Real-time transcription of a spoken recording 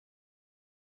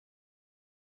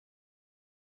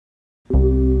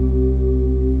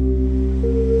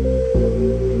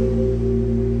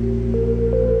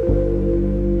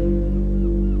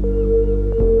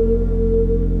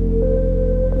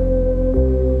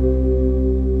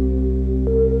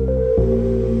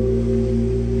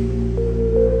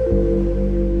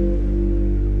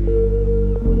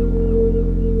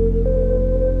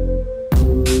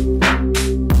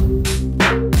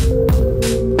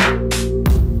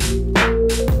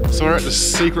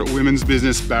Secret women's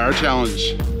business Barra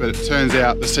challenge, but it turns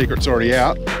out the secret's already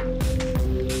out.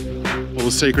 Well,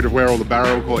 the secret of where all the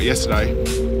barra were caught yesterday.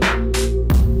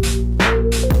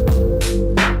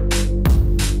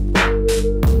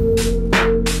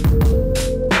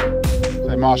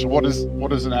 So Marshal, what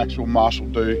does an actual marshal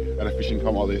do at a fishing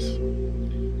comp like this?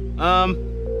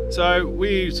 So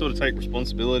we sort of take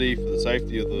responsibility for the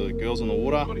safety of the girls on the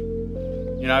water.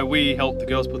 You know, we help the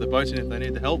girls put their boats in if they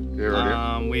need the help. Yeah,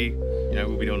 right.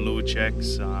 We'll be doing lure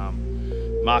checks,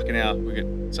 marking out, we get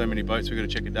so many boats we've got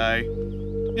to check a day.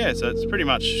 Yeah, so it's pretty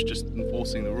much just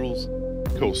enforcing the rules.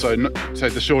 Cool, so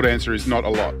the short answer is not a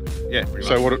lot. Yeah, pretty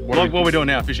so much. What are we doing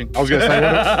now, fishing? I was going to say,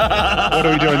 what do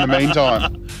we do in the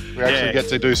meantime? We actually get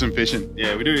to do some fishing.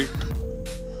 Yeah, we do.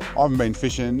 I haven't been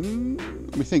fishing,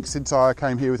 let me think, since I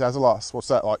came here with Azalas. What's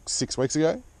that, like 6 weeks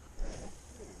ago?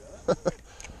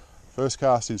 First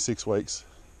cast in 6 weeks.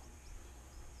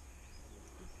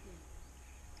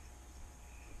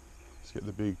 Get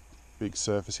the big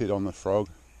surface hit on the frog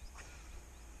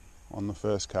on the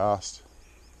first cast.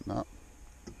 No.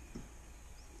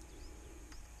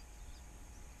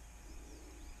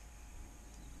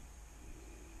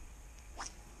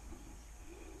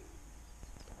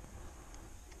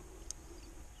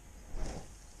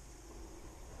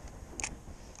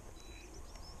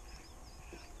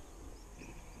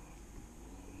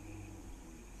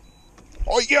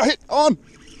 Oh yeah, hit on!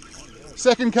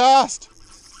 Second cast!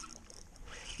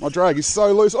 My drag is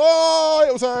so loose. Oh,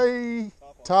 it was a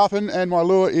tarpon and my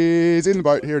lure is in the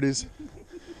boat. Here it is.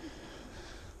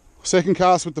 Second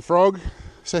cast with the frog.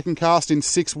 Second cast in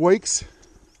 6 weeks.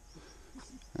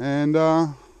 And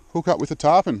hook up with a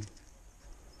tarpon.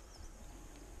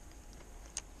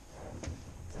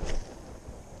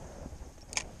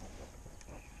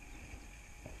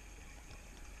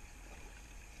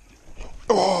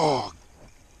 Oh!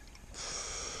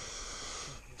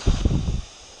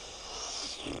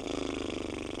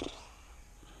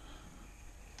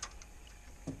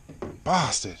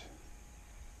 Bastard.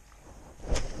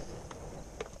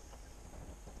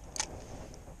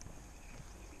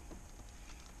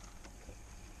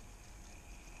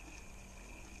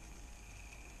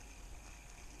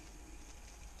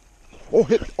 Oh,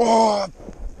 hit. Oh.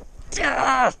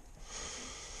 Ah.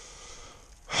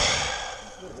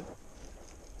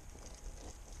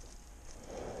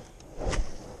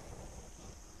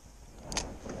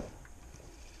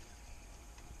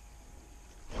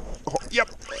 Oh, yep.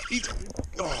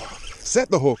 Oh, set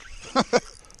the hook.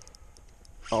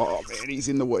 Oh man, he's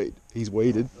in the weed. He's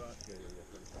weeded.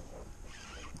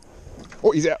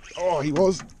 Oh, he's out. Oh, he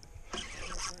was.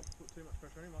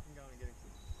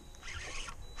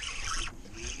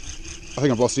 I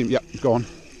think I've lost him. Yep, gone.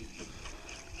 Put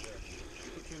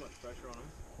too much pressure on him,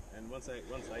 and once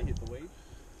they hit the weed.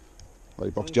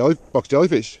 Like box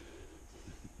jellyfish.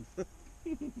 You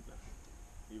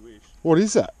wish. What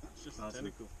is that? It's just a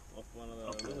tentacle off one of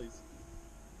the lilies.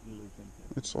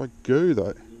 It's like goo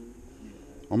though.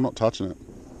 I'm not touching it.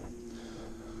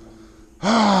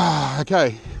 Ah,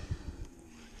 okay.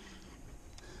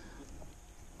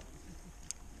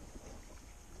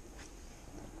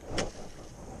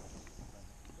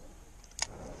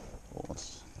 Oh,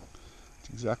 that's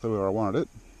exactly where I wanted it,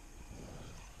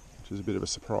 which is a bit of a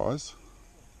surprise.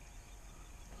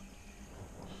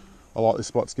 I like this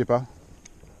spot, Skipper.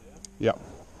 Yep.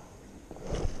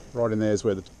 Right in there is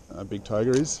where the big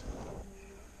toga is.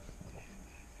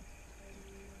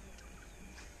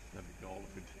 That'd be gold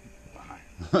if it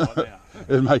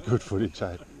It'd make good footage,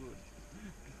 eh?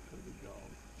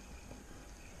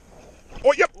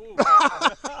 Oh, yep!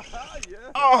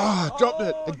 Oh, dropped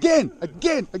it!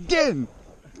 Again!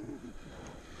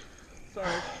 Sorry.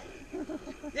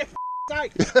 Yeah,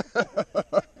 sake!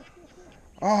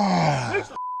 Oh.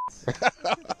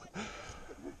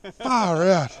 Far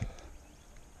out.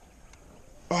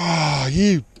 Oh,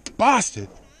 you bastard.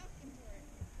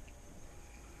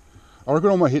 I reckon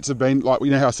all my hits have been, like, you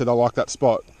know how I said I like that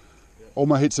spot? All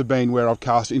my hits have been where I've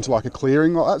cast into like a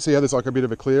clearing like that. See how there's like a bit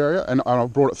of a clear area? And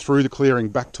I've brought it through the clearing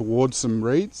back towards some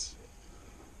reeds.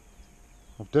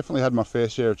 I've definitely had my fair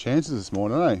share of chances this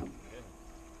morning, eh?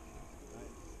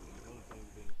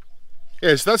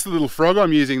 Yeah, so that's the little frog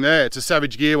I'm using there. It's a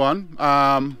Savage Gear one.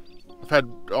 I had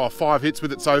 5 hits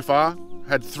with it so far.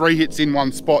 Had 3 hits in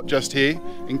one spot just here,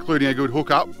 including a good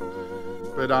hook up,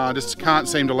 but just can't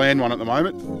seem to land one at the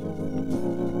moment.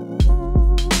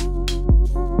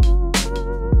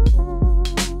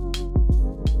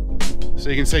 So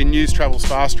you can see news travels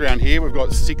fast around here. We've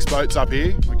got 6 boats up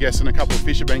here, I guess, and a couple of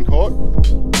fish have been caught.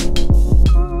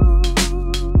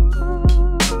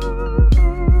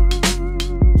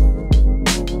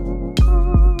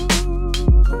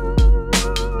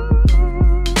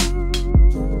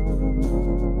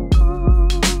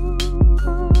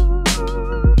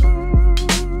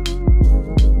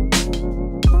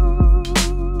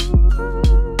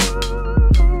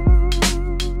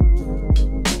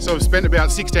 So I've spent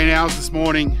about 16 hours this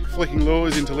morning flicking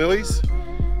lures into lilies.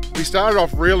 We started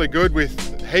off really good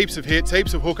with heaps of hits,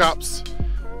 heaps of hookups.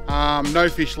 No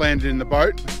fish landed in the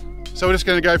boat. So we're just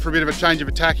going to go for a bit of a change of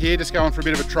attack here, just going for a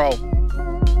bit of a troll.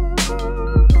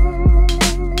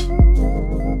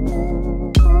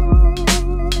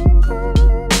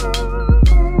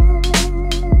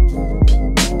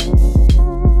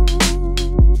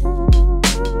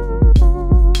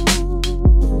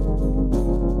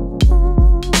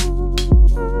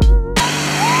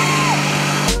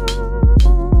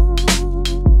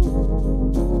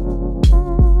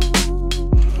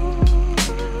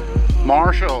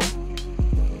 Marshal.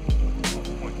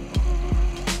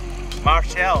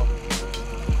 Marshal.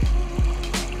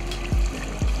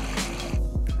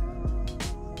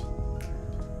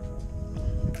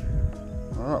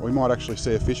 Alright, we might actually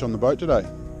see a fish on the boat today,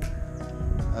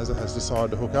 as it has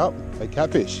decided to hook up a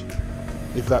catfish.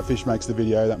 If that fish makes the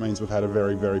video, that means we've had a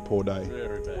very, very poor day.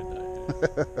 Very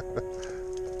bad day.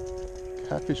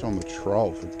 Catfish on the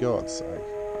troll, for God's sake.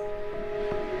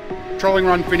 Trolling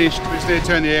run finished. We just need to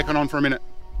turn the aircon on for a minute.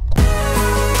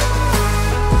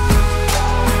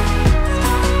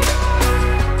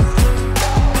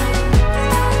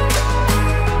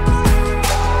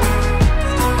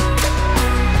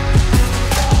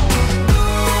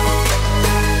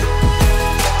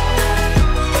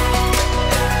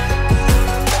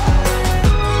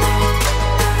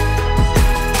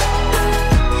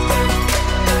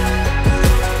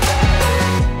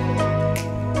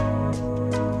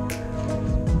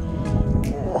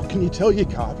 Can you tell your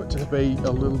carpet to be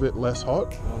a little bit less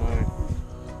hot? I know.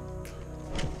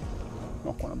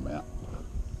 Knock one of them out.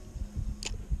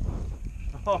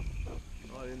 Oh,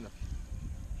 right in there.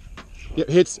 Yep,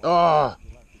 hits. Oh.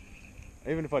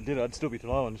 Even if I did, I'd still be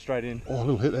blowing straight in. Oh, a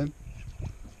little hit then.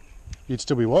 You'd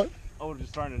still be what? I would have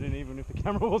just thrown it in even if the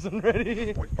camera wasn't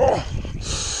ready. Oh.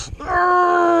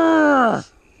 Ah.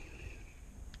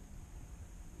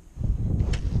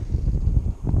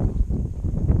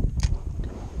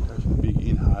 Big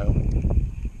inhale.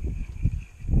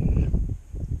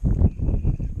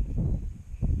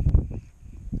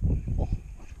 Oh.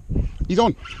 He's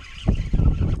on.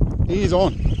 He is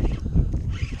on.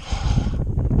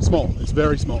 Small. It's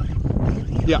very small.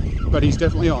 Yeah, but he's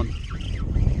definitely on.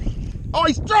 Oh,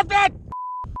 he's dropped it!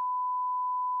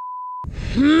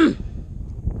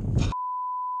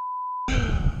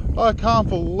 I can't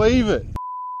believe it.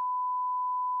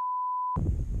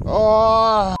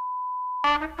 Oh.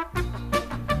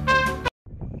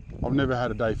 I've never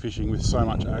had a day fishing with so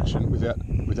much action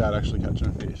without actually catching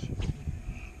a fish.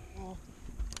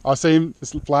 I see him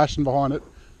just flashing behind it.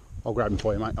 I'll grab him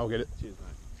for you, mate. I'll get it. Cheers, mate.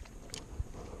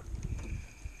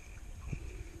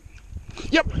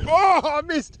 Yep. Oh, I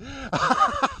missed.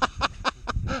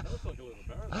 That looks like a little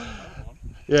barra, that one.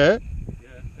 Yeah.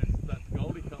 Yeah, it's that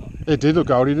goldy colour. It did look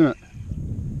goldy, didn't it?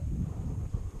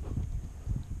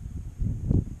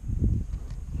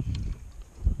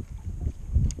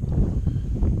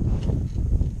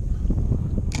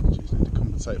 Jeez, need to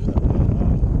compensate for that.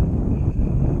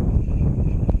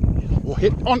 Oh,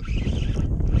 hit on.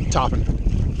 Tarpon.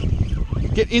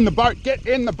 Get in the boat. Get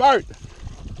in the boat.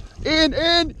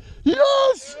 In.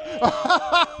 Yes!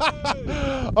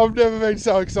 I've never been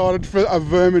so excited for a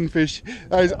vermin fish.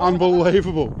 That is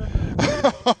unbelievable.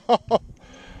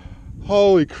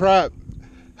 Holy crap.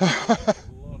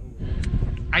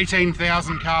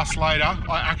 18,000 casts later,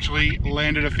 I actually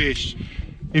landed a fish.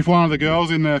 If one of the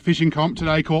girls in the fishing comp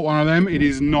today caught one of them, it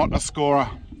is not a scorer.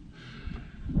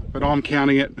 But I'm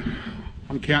counting it.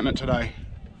 I'm counting it today.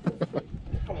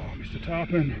 Oh, Mr.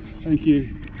 Tarpon, thank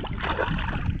you.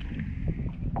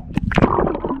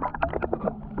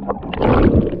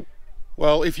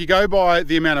 Well, if you go by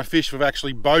the amount of fish we've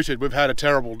actually boated, we've had a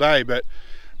terrible day, but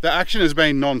the action has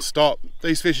been non-stop.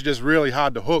 These fish are just really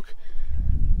hard to hook.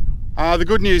 The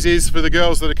good news is for the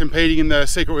girls that are competing in the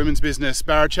Secret Women's Business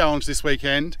Barra Challenge this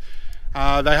weekend,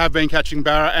 They have been catching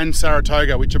Barra and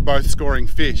Saratoga, which are both scoring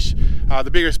fish.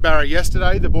 The biggest Barra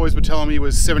yesterday, the boys were telling me,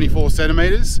 was 74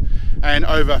 centimetres, and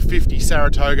over 50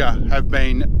 Saratoga have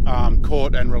been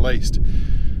caught and released.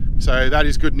 So that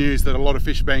is good news that a lot of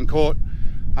fish are being caught.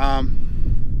 It's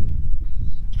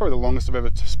probably the longest I've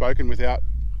ever spoken without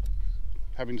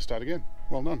having to start again.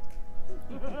 Well done.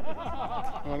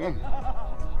 Well done.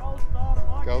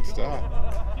 Gold star.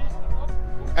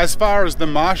 As far as the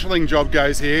marshalling job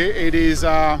goes here, it is,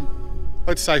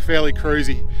 let's say, fairly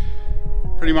cruisy.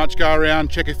 Pretty much go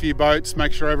around, check a few boats,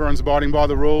 make sure everyone's abiding by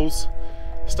the rules,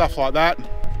 stuff like that.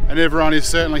 And everyone is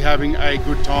certainly having a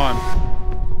good time.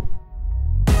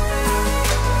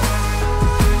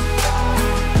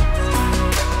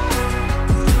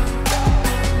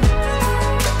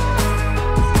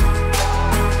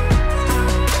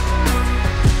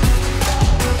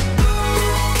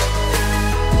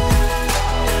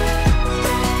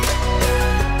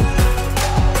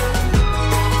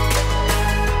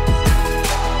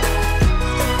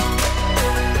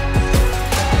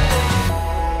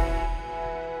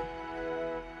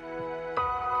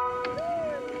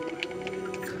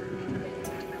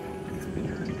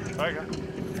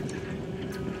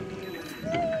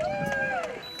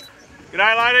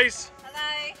 G'day ladies.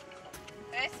 Hello.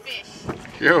 First fish.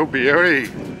 Yo, beauty.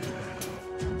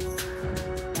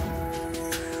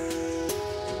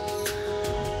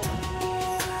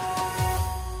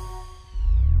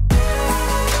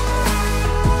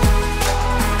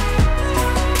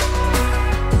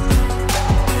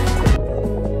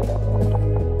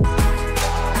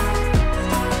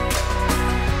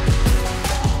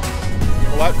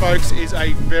 Well, that, folks, is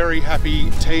a very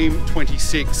happy Team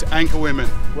 26 anchor women.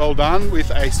 Well done with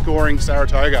a scoring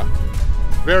Saratoga.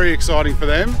 Very exciting for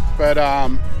them, but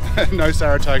no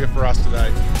Saratoga for us today.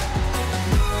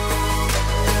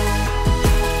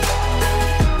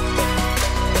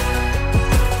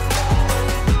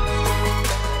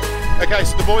 Okay,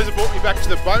 so the boys have brought me back to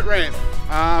the boat ramp.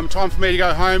 Time for me to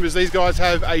go home as these guys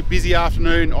have a busy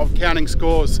afternoon of counting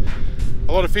scores.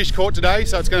 A lot of fish caught today,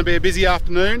 so it's going to be a busy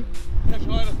afternoon. Catch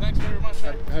you later, thanks very much.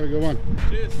 Have a good one.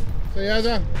 Cheers. See you,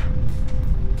 Azza.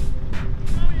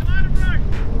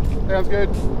 Sounds good.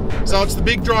 So it's the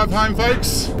big drive home,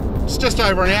 folks. It's just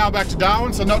over an hour back to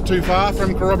Darwin, so not too far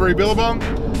from Corroborree Billabong.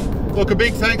 Look, a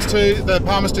big thanks to the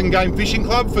Palmerston Game Fishing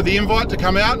Club for the invite to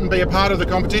come out and be a part of the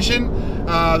competition.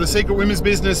 The Secret Women's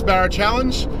Business Barra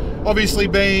Challenge. Obviously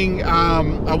being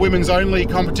a women's only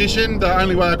competition, the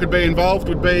only way I could be involved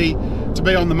would be to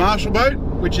be on the Marshal boat,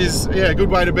 which is, yeah, a good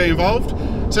way to be involved.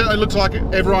 Certainly looks like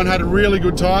everyone had a really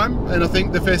good time, and I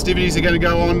think the festivities are going to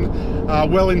go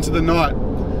on well into the night.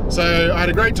 So I had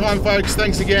a great time, folks.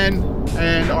 Thanks again,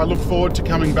 and I look forward to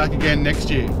coming back again next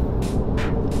year.